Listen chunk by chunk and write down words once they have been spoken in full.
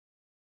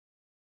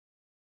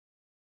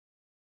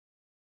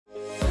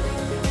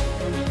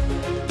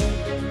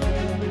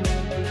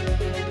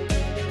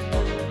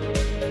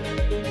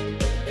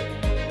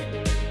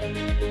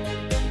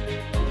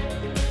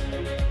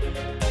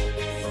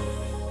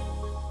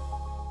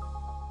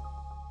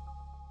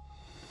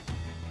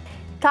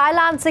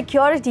Thailand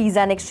Securities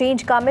and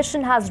Exchange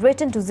Commission has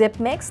written to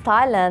Zipmex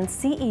Thailand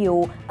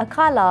CEO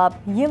Akhalab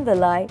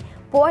Yimvilai,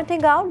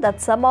 pointing out that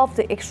some of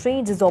the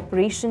exchange's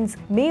operations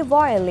may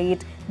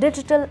violate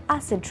digital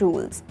asset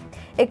rules.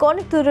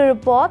 According to the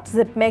report,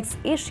 Zipmex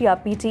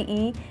Asia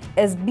Pte.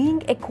 Is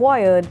being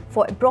acquired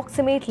for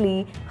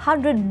approximately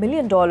 $100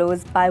 million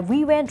by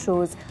V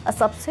Ventures, a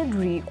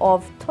subsidiary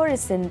of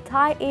Thoresen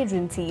Thai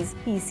Agencies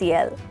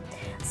PCL.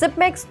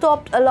 Zipmex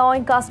stopped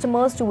allowing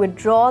customers to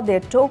withdraw their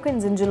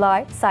tokens in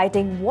July,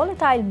 citing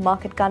volatile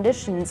market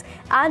conditions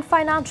and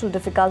financial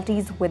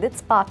difficulties with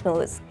its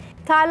partners.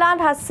 Thailand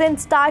has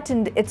since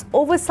tightened its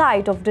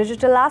oversight of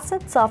digital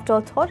assets after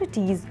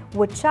authorities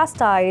were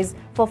chastised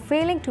for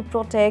failing to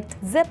protect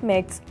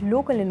Zipmex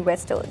local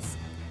investors.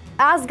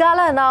 As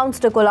Gala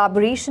announced a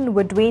collaboration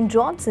with Dwayne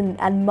Johnson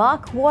and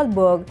Mark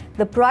Wahlberg,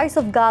 the price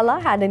of Gala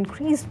had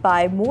increased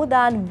by more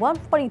than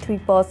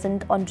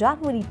 143% on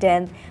January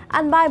 10th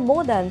and by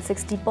more than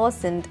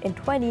 60% in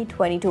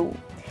 2022.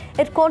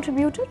 It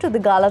contributed to the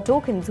Gala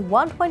token's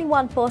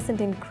 121%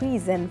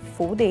 increase in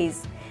 4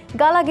 days.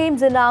 Gala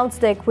Games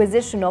announced the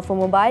acquisition of a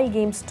mobile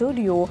game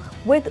studio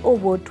with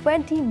over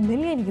 20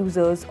 million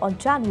users on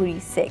January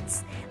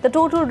 6. The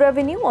total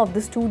revenue of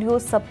the studio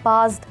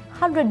surpassed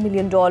 $100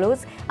 million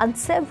and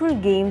several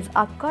games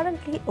are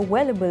currently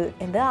available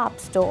in the App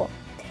Store.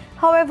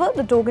 However,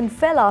 the token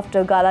fell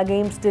after Gala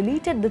Games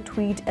deleted the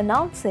tweet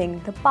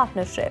announcing the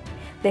partnership.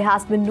 There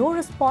has been no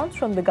response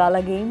from the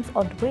Gala Games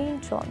or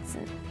Dwayne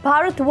Johnson.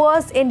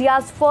 Bharatverse,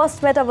 India's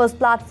first Metaverse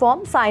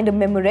platform, signed a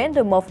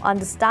memorandum of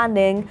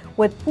understanding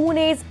with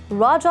Pune's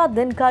Raja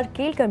Dinkar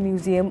Kelkar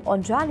Museum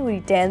on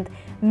January 10th,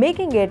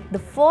 making it the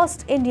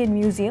first Indian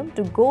museum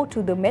to go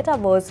to the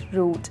Metaverse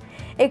route.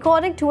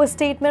 According to a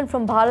statement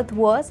from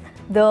Bharatverse,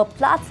 the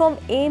platform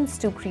aims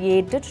to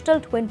create digital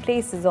twin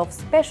places of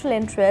special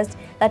interest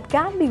that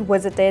can be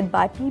visited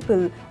by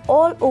people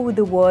all over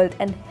the world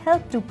and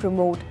help to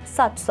promote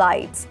such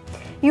sites.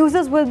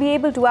 Users will be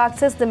able to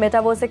access the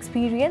Metaverse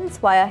experience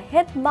via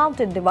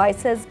head-mounted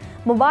devices,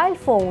 mobile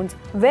phones,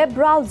 web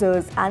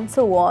browsers, and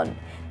so on.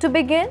 To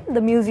begin,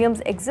 the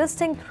museum's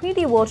existing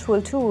 3D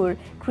virtual tour,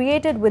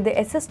 created with the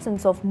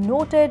assistance of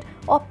noted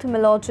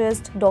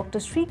ophthalmologist Dr.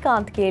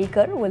 Shrikant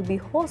Kelkar, will be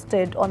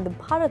hosted on the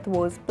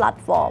Bharatverse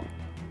platform.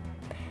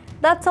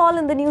 That's all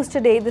in the news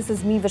today. This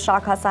is me,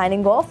 Vishakha,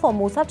 signing off. For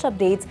more such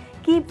updates,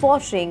 keep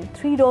watching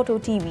 3.0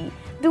 TV.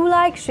 Do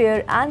like,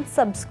 share, and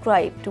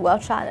subscribe to our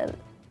channel.